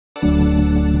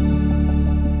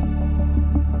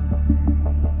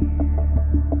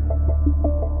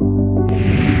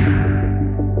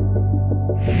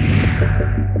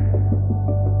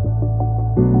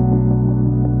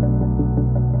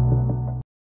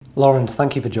Lawrence,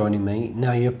 thank you for joining me.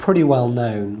 Now, you're pretty well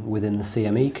known within the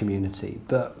CME community,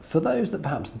 but for those that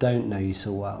perhaps don't know you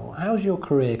so well, how's your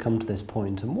career come to this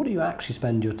point and what do you actually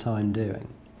spend your time doing?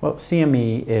 Well,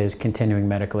 CME is continuing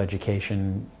medical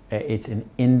education. It's an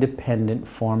independent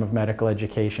form of medical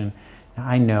education. Now,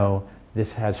 I know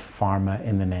this has pharma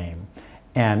in the name,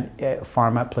 and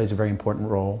pharma plays a very important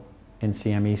role in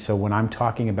CME, so when I'm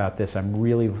talking about this, I'm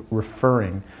really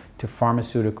referring to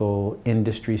pharmaceutical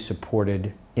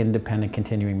industry-supported independent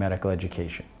continuing medical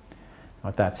education.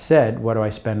 With that said, what do I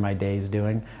spend my days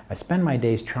doing? I spend my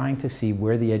days trying to see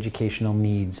where the educational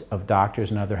needs of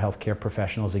doctors and other healthcare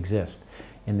professionals exist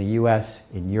in the US,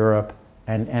 in Europe,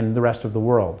 and the rest of the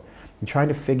world. I'm trying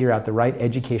to figure out the right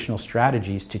educational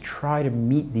strategies to try to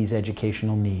meet these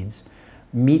educational needs,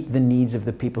 meet the needs of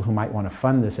the people who might want to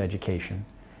fund this education,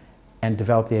 and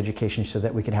develop the education so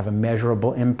that we can have a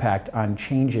measurable impact on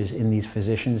changes in these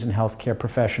physicians and healthcare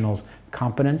professionals'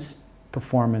 competence,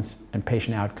 performance, and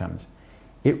patient outcomes.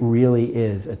 It really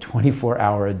is a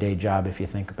 24-hour-a-day job if you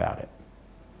think about it.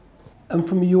 And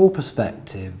from your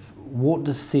perspective, what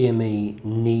does CME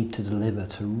need to deliver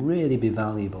to really be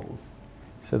valuable?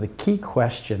 So the key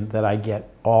question that I get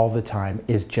all the time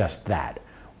is just that.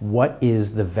 What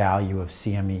is the value of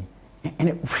CME? And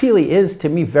it really is, to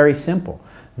me, very simple.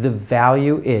 The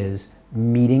value is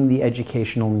meeting the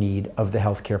educational need of the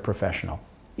healthcare professional.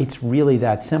 It's really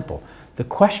that simple. The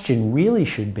question really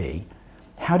should be,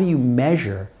 how do you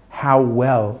measure how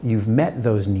well you've met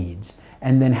those needs?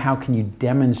 And then how can you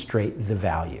demonstrate the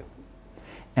value?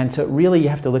 And so really you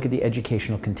have to look at the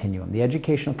educational continuum. The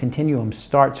educational continuum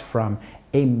starts from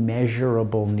a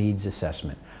measurable needs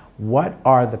assessment. What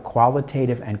are the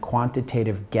qualitative and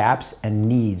quantitative gaps and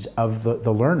needs of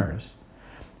the learners?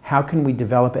 How can we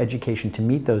develop education to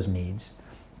meet those needs?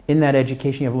 In that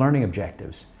education, you have learning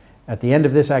objectives. At the end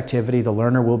of this activity, the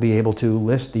learner will be able to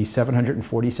list the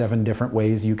 747 different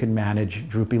ways you can manage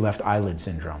droopy left eyelid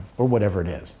syndrome, or whatever it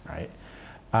is, right?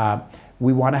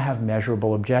 We want to have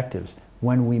measurable objectives.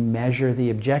 When we measure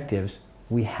the objectives,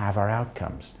 we have our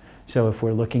outcomes. So if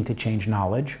we're looking to change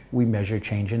knowledge, we measure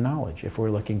change in knowledge. If we're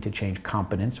looking to change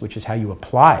competence, which is how you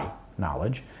apply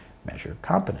knowledge, measure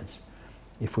competence.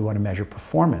 If we want to measure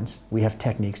performance, we have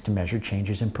techniques to measure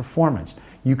changes in performance.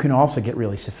 You can also get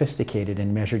really sophisticated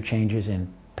and measure changes in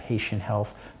patient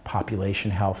health,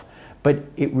 population health, but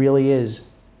it really is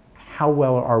how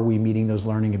well are we meeting those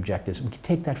learning objectives? We can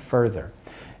take that further.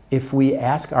 If we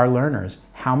ask our learners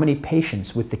how many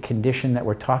patients with the condition that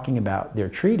we're talking about they're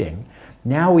treating,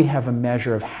 now we have a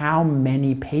measure of how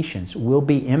many patients will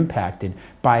be impacted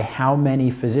by how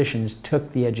many physicians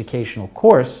took the educational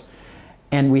course,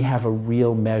 and we have a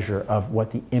real measure of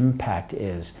what the impact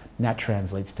is, and that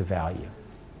translates to value.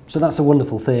 So that's a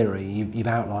wonderful theory. You've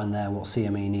outlined there what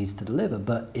CME needs to deliver,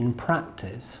 but in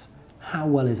practice, how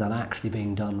well is that actually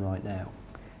being done right now?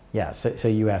 Yeah, so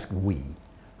you ask we.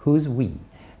 Who's we?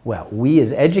 Well, we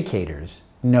as educators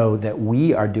know that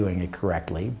we are doing it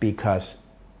correctly because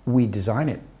we design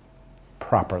it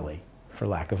properly, for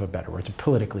lack of a better word. It's a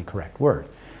politically correct word.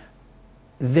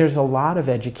 There's a lot of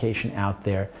education out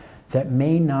there that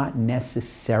may not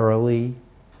necessarily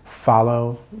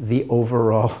follow the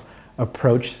overall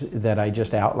approach that I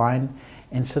just outlined.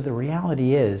 And so the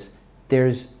reality is,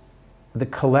 there's the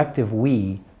collective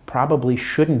we probably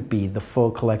shouldn't be the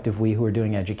full collective we who are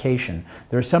doing education.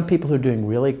 There are some people who are doing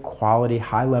really quality,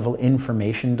 high-level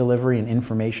information delivery and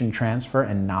information transfer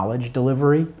and knowledge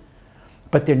delivery,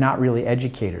 but they're not really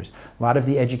educators. A lot of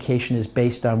the education is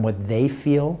based on what they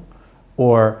feel,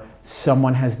 or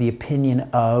someone has the opinion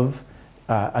of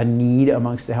a need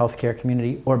amongst the healthcare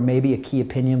community, or maybe a key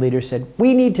opinion leader said,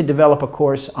 we need to develop a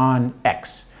course on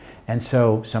X. And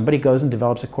so somebody goes and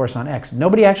develops a course on X.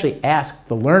 Nobody actually asked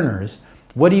the learners,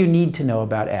 what do you need to know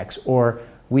about X? Or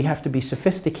we have to be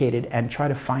sophisticated and try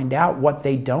to find out what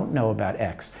they don't know about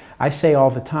X. I say all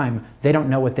the time, they don't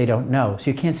know what they don't know. So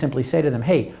you can't simply say to them,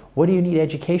 hey, what do you need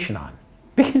education on?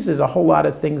 Because there's a whole lot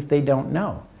of things they don't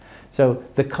know. So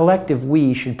the collective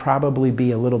we should probably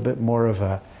be a little bit more of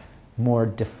a more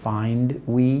defined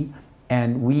we,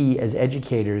 and we as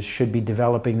educators should be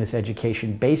developing this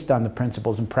education based on the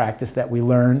principles and practice that we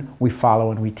learn, we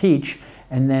follow, and we teach,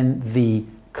 and then the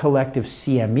collective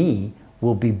CME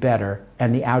will be better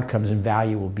and the outcomes and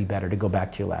value will be better, to go back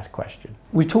to your last question.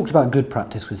 We've talked about good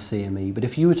practice with CME, but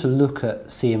if you were to look at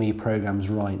CME programs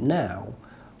right now,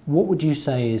 what would you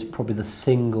say is probably the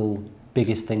single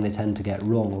biggest thing they tend to get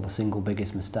wrong, or the single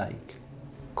biggest mistake?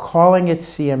 Calling it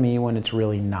CME when it's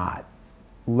really not.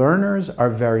 Learners are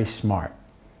very smart.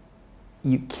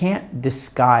 You can't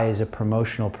disguise a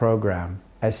promotional program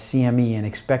as CME and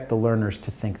expect the learners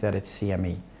to think that it's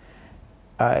CME.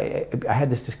 I had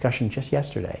this discussion just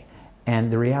yesterday,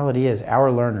 and the reality is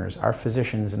our learners, our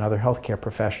physicians and other healthcare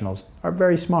professionals are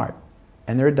very smart,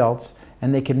 and they're adults,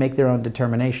 and they can make their own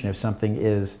determination if something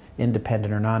is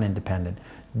independent or non-independent.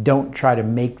 Don't try to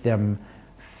make them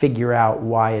figure out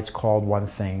why it's called one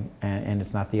thing and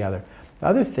it's not the other. The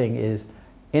other thing is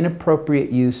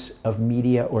inappropriate use of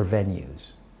media or venues.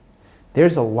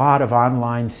 There's a lot of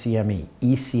online CME,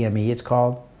 eCME it's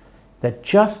called, that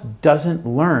just doesn't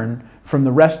learn from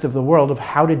the rest of the world of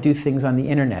how to do things on the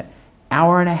internet.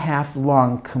 Hour-and-a-half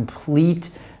long complete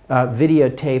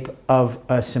videotape of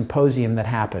a symposium that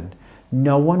happened.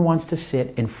 No one wants to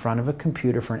sit in front of a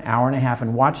computer for an hour and a half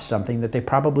and watch something that they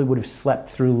probably would have slept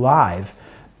through live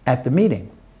at the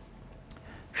meeting.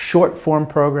 Short form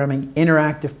programming,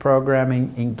 interactive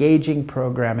programming, engaging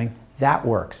programming, that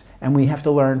works. And we have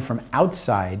to learn from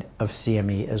outside of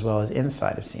CME as well as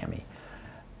inside of CME.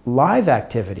 Live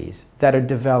activities that are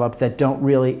developed that don't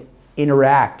really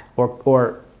interact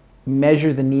or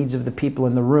measure the needs of the people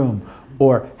in the room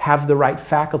or have the right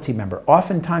faculty member.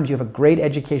 Oftentimes you have a great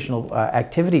educational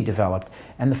activity developed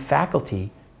and the faculty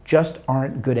just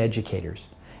aren't good educators.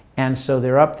 And so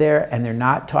they're up there and they're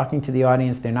not talking to the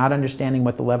audience, they're not understanding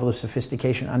what the level of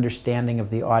sophistication, understanding of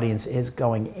the audience is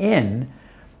going in,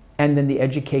 and then the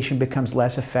education becomes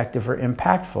less effective or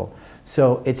impactful.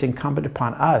 So it's incumbent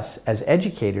upon us as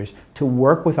educators to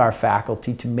work with our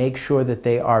faculty to make sure that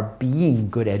they are being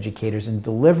good educators and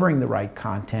delivering the right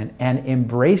content and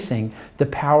embracing the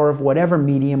power of whatever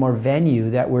medium or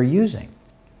venue that we're using.